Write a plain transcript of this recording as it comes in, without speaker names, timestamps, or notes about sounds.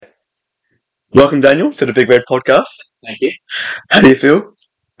Welcome, Daniel, to the Big Red Podcast. Thank you. How do you feel?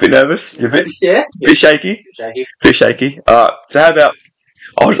 Bit nervous? You're a bit Yeah. shaky? Shaky. Bit shaky. So how about,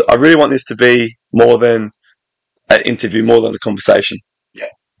 I really want this to be more than an interview, more than a conversation. Yeah.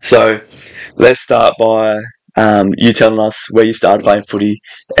 So let's start by you telling us where you started playing footy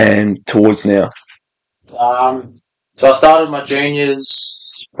and towards now. So I started my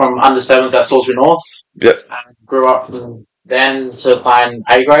juniors from under sevens at Salisbury North. Yep. And grew up from then to playing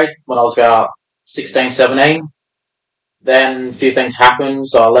A grade when I was about 16, 17. Then a few things happened,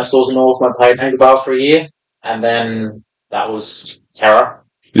 so I left Salisbury North and I played Anglevale for a year, and then that was terror.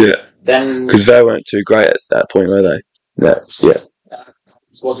 Yeah. Then Because they weren't too great at that point, were they? Yeah.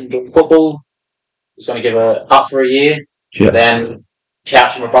 wasn't doing football. Was going to give it up for a year. Yeah. Then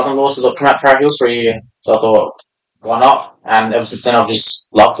couch and my brother-in-law said, "Look, come out to Parra Hills for a year." So I thought, why not? And ever since then, I've just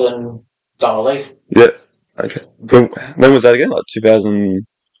loved it and don't want to leave. Yeah. Okay. When was that again? Like 2000?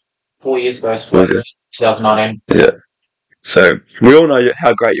 4 years ago, 2019. Yeah. So we all know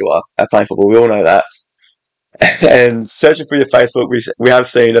how great you are at playing football. We all know that. And searching through your Facebook, we have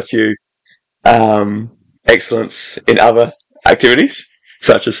seen a few excellence in other activities,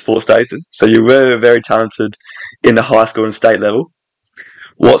 such as sports days. So you were very talented in the high school and state level.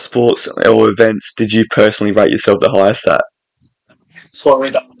 What sports or events did you personally rate yourself the highest at? That's what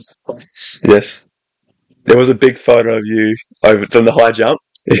we done with the points. Yes. There was a big photo of you over doing the high jump.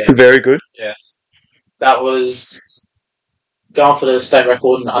 Yeah. Very good. Yes. That was going for the state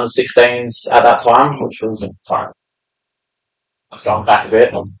record in under 16s at that time, which was sorry. I was going back a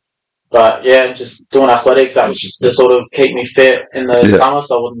bit. But yeah, just doing athletics, that was just to sort of keep me fit in the summer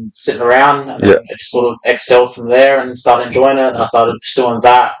so I wasn't sitting around. And then I just sort of excelled from there and started enjoying it. And I started pursuing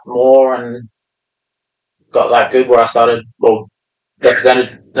that more and got that good where I started,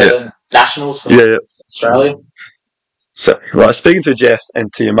 represented the nationals from Australia. So, right, speaking to Jeff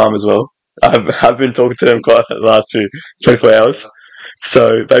and to your mum as well, I've been talking to them quite the last 24 hours.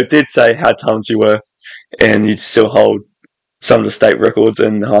 So they did say how talented you were and you'd still hold some of the state records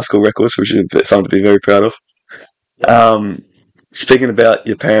and the high school records, which is something to be very proud of. Speaking about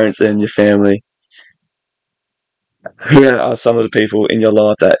your parents and your family, who are some of the people in your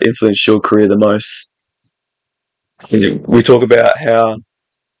life that influenced your career the most? We talk about how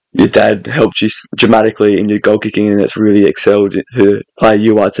your dad helped you dramatically in your goal kicking and it's really excelled who player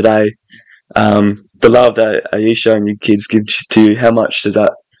you are today. The love that Aisha and your kids give to you, how much does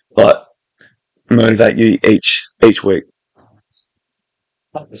that motivate you each week?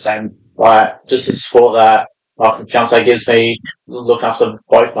 The same, just the support that my fiance gives me, looking after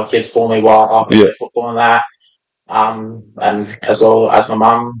both my kids for me while I play football and that. And as well as my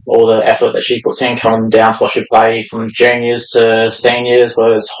mum, all the effort that she puts in coming down to watch me play from juniors to seniors,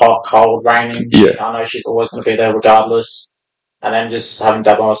 whether it's hot, cold, raining. I know she's always going to be there regardless. And then just having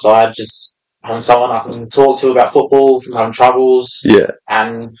Dad on my side, just having someone I can talk to about football, from having troubles. Yeah.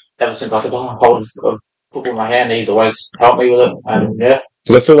 And ever since I could hold a football in my hand, he's always helped me with it. And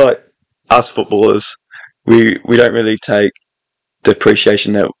because I feel like us footballers, we don't really take the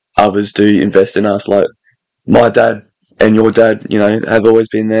appreciation that others do invest in us. Like my dad and your dad, have always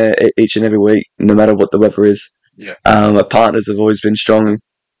been there each and every week, no matter what the weather is. Yeah. Our partners have always been strong.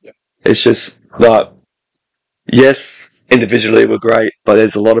 Yeah. It's just like, yes, individually we're great, but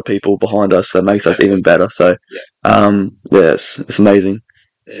there's a lot of people behind us that makes us even better. So, it's amazing.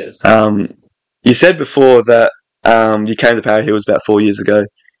 It is. You said before that you came to Parra Hills about 4 years ago,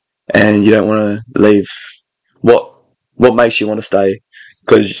 and you don't want to leave. What makes you want to stay?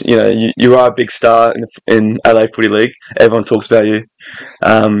 Because you are a big star in LA Footy League. Everyone talks about you.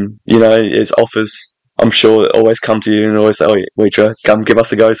 There's offers. I'm sure that always come to you and always say, "Oh, Weetra, come give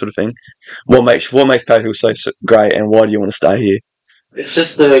us a go," sort of thing. What makes Parra Hills so great, and why do you want to stay here? It's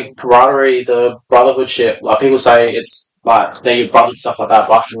just the camaraderie, the brotherhoodship. Like people say, it's like they're your brothers, stuff like that.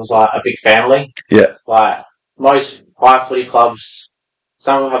 But it was like a big family. Yeah. Like most high footy clubs,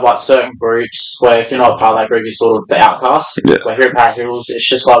 some of them have certain groups where if you're not part of that group, you're sort of the outcast. Yeah. Where here at Parra Hills, it's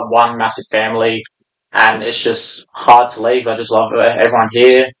just like one massive family, and it's just hard to leave. I just love everyone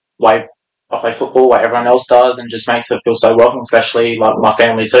here. Like I play football like everyone else does, and just makes it feel so welcome, especially like my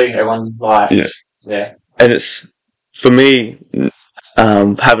family too. Everyone yeah. And it's for me.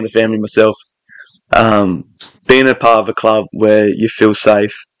 Having a family myself, being a part of a club where you feel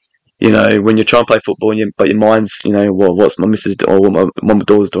safe, when you're trying to play football, but your mind's, what's my missus or what my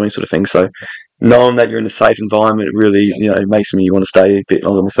daughter's doing, sort of thing. So knowing that you're in a safe environment really, makes me want to stay a bit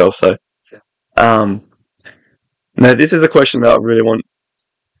longer myself. So, now this is a question that I really want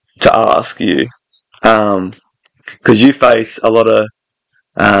to ask you, because you face a lot of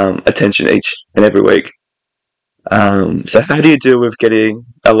attention each and every week. So how do you deal with getting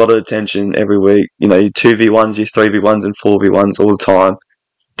a lot of attention every week? You know, your 2v1s, your 3v1s and 4v1s all the time.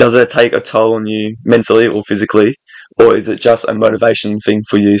 Does it take a toll on you mentally or physically? Or is it just a motivation thing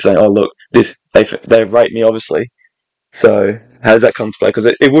for you saying, oh, look, they rate me, obviously. So how does that come to play? Because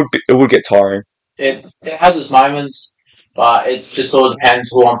it would get tiring. It has its moments, but it just sort of depends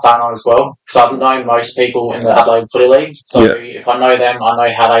who I'm playing on as well. So I've known most people in the Adelaide Footy League. So if I know them, I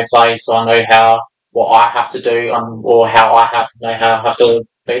know how they play, so I know what I have to do or how I have to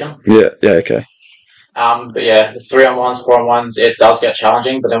beat them. Yeah, okay. But yeah, the 3-on-1s, 4-on-1s, it does get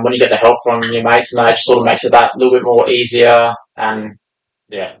challenging. But then when you get the help from your mates, and that just sort of makes it that little bit more easier. And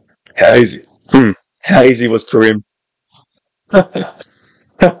yeah, how easy? How easy was Karim?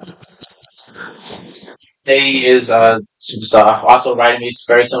 He is a superstar. I sort of rate him. He's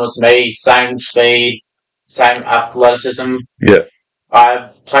very similar to me. Same speed, same athleticism. Yeah. I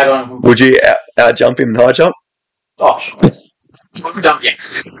played on. Would you out jump him in high jump? Oh, sure.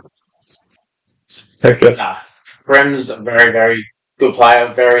 Yes. Okay. Nah. Grim's a very, very good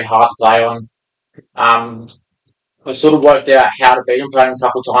player. Very hard to play on. I sort of worked out how to beat him. Played him a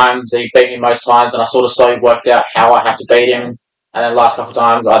couple of times. He beat me most times, and I sort of slowly worked out how I had to beat him. And then last couple of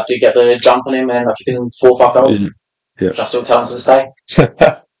times, I did get the jump on him, and I kicked him 4 or 5 goals. Yeah. Which I still tell him to this day.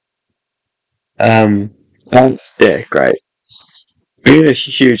 Yeah, great. Being a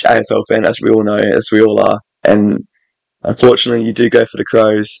huge AFL fan, as we all know, as we all are, and unfortunately, you do go for the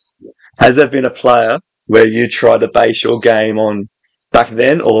Crows. Has there been a player where you try to base your game on back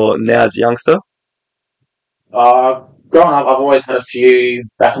then or now as a youngster? Growing up, I've always had a few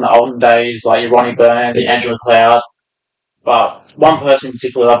back in the olden days, like your Ronnie Byrne, the Andrew McLeod. But one person in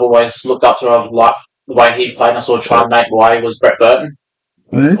particular I've always looked up to, I've liked the way he played, and I sort of try and make way, was Brett Burton.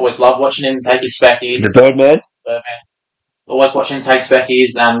 Mm-hmm. Always loved watching him take his speckies. The Birdman? Always watching him take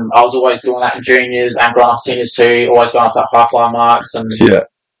speckies, and I was always doing that in juniors and growing up seniors too, always going for that high-fly marks. And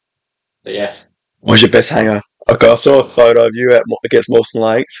yeah. What was your best hanger? Okay, I saw a photo of you against Mawson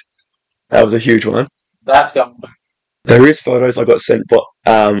Lakes. That was a huge one. That's gone. There is photos I got sent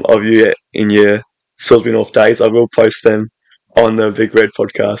of you in your Salisbury North days. I will post them on the Big Red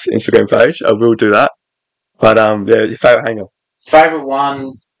Podcast Instagram page. I will do that. But yeah, your favourite hanger? Favourite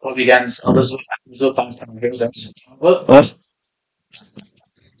one probably against Elizabeth. What?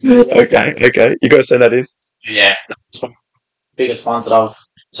 Okay. You got to send that in. Yeah, that's one of the biggest ones that I've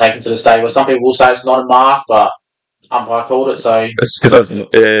taken to this day. Where some people will say it's not a mark, but umpire called it, so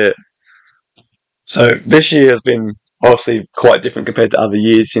yeah. So this year has been obviously quite different compared to other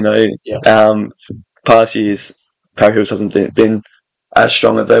years. You know, past years, Parry Hills hasn't been as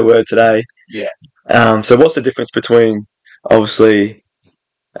strong as they were today. Yeah. So what's the difference between obviously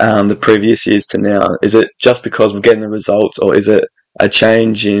the previous years to now? Is it just because we're getting the results, or is it a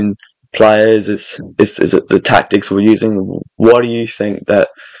change in players? Is it the tactics we're using? Why do you think that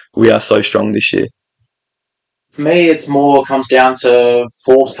we are so strong this year? For me, it's more comes down to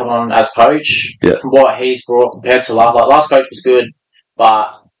Forbes coming on as coach. Yeah. From what he's brought compared to last coach was good,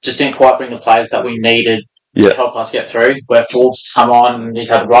 but just didn't quite bring the players that we needed to help us get through. Where Forbes come on and he's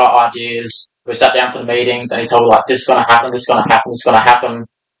had the right ideas. We sat down for the meetings and he told me like, this is going to happen, this is going to happen, this is going to happen.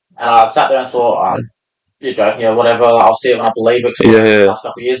 And I sat there and thought, you're joking, whatever, I'll see it when I believe it. The last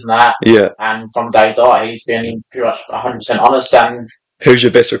couple of years and that. Yeah. And from day dot, he's been pretty much 100% honest. And who's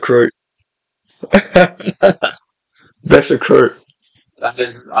your best recruit? Best recruit. That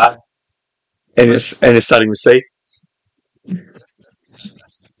is, and it's starting with C.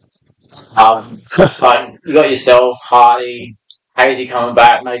 So you got yourself, Hardy, Hazy coming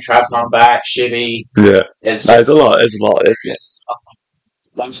back, maybe Trav coming back, Shibby. Yeah. There's a lot. Yes.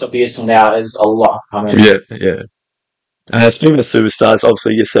 Last couple of years from now, there's a lot coming. Yeah. Speaking of superstars,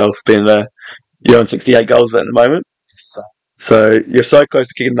 obviously yourself being you're on 68 goals at the moment. So you're so close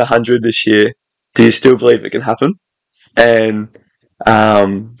to kicking the 100 this year. Do you still believe it can happen? And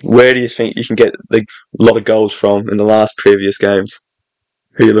where do you think you can get a lot of goals from in the last previous games?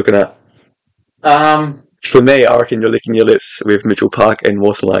 Who are you looking at? For me, I reckon you're licking your lips with Mitchell Park and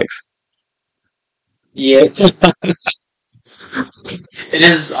Mawson Lakes. Yeah. It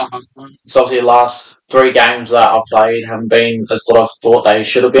is. So obviously the last 3 games that I've played haven't been as what I've thought they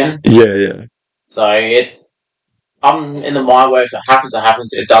should have been. Yeah. So I'm in the mind where if it happens, it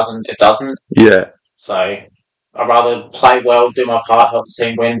happens. It doesn't. Yeah. So I'd rather play well, do my part, help the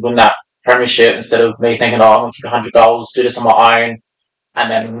team win that premiership instead of me thinking, I'm going to kick 100 goals, do this on my own,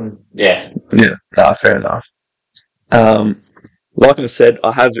 and then, yeah. Yeah, no, fair enough. Like I said,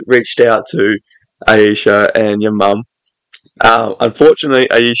 I have reached out to Aisha and your mum. Unfortunately,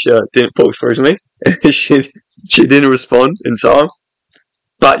 Aisha didn't pull through to me. she didn't respond in time.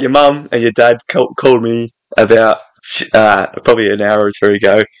 But your mum and your dad called me about probably an hour or two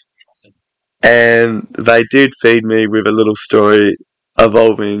ago, and they did feed me with a little story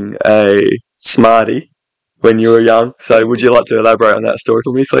involving a Smartie when you were young. So would you like to elaborate on that story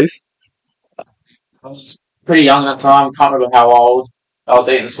for me, please? I was pretty young at the time, can't remember how old. I was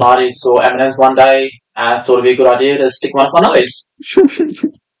eating Smarties, saw M&M's one day, and I thought it'd be a good idea to stick one up my nose.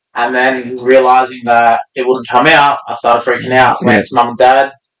 And then realising that it wouldn't come out, I started freaking out. Went to mum and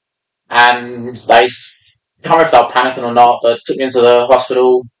dad, and I can't remember if they were panicking or not, but took me into the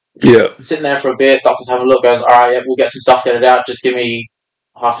hospital. Yeah. Sitting there for a bit, doctors having a look, goes, alright, yeah, we'll get some stuff, get it out, just give me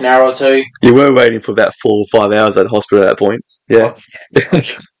half an hour or two. You were waiting for about 4 or 5 hours at the hospital at that point. Yeah.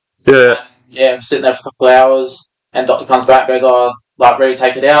 Yeah. Yeah, I'm sitting there for a couple of hours, and doctor comes back, goes, oh, like, ready to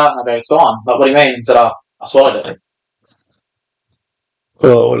take it out? And I go, it's gone. Like, what do you mean? He said, I swallowed it.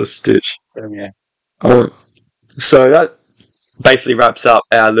 Oh, what a stitch. Yeah. So that basically wraps up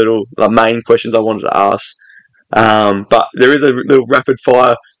our little main questions I wanted to ask. But there is a little rapid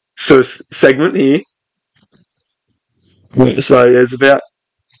fire sort of segment here. So there's about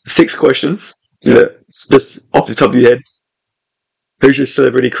 6 questions. Yeah. Just off the top of your head. Who's your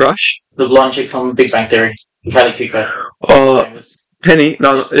celebrity crush? The blonde chick from Big Bang Theory, Kelly Kiko. Oh, Penny.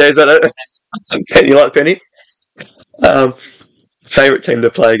 No, yes. Yeah, is that it? Penny, you like Penny? Favourite team to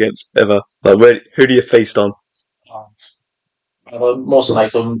play against ever? Like, who do you feast on? More so like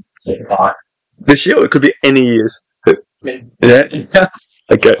some. This year, or it could be any years. Yeah.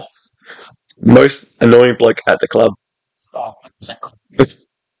 Okay. Most annoying bloke at the club.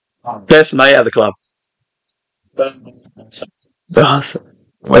 Best mate at the club.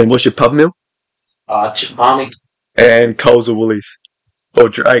 Wait, what's your pub meal? Chicken palmy. And Coles or Woolies? Or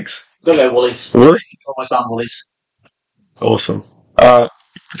Drake's? Gotta go Woolies. Really? Always found Woolies. Awesome.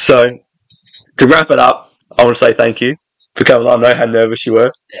 So, to wrap it up, I want to say thank you for coming on. I know how nervous you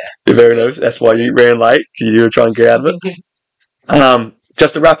were. Yeah. You're very nervous. That's why you ran late, because you were trying to get out of it.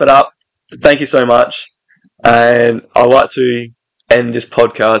 Just to wrap it up, thank you so much. And I'd like to end this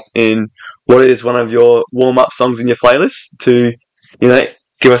podcast in what is one of your warm-up songs in your playlist to,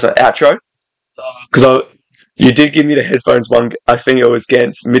 give us an outro. Because you did give me the headphones one. I think it was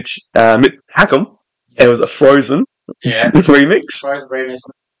against Mitch Hackham. And it was a Frozen remix. Frozen remix.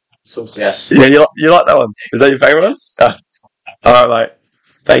 So, yes. Yeah, you like that one? Is that your favourite one? All right, mate.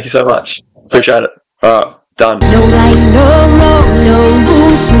 Thank you so much. Appreciate it. All right, done. No right, no wrong, no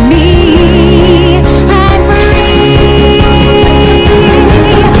rules for me. I'm free.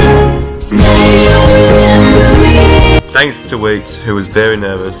 Say you'll remember me. Thanks to WEETS, who was very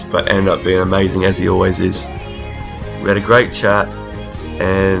nervous but ended up being amazing as he always is. We had a great chat,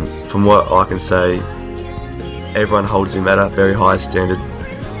 and from what I can say, everyone holds him at a very high standard.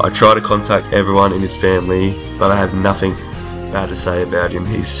 I try to contact everyone in his family, but I have nothing bad to say about him.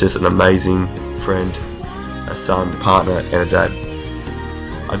 He's just an amazing friend, a son, partner, and a dad.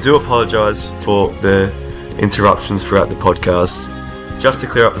 I do apologise for the interruptions throughout the podcast. Just to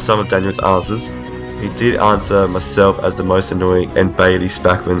clear up some of Daniel's answers, he did answer myself as the most annoying and Bailey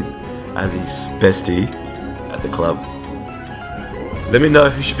Spackman as his bestie at the club. Let me know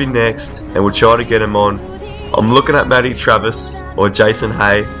who should be next, and we'll try to get him on. I'm looking at Matty Travis or Jason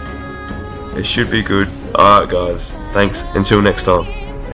Hay. It should be good. Alright guys, thanks. Until next time.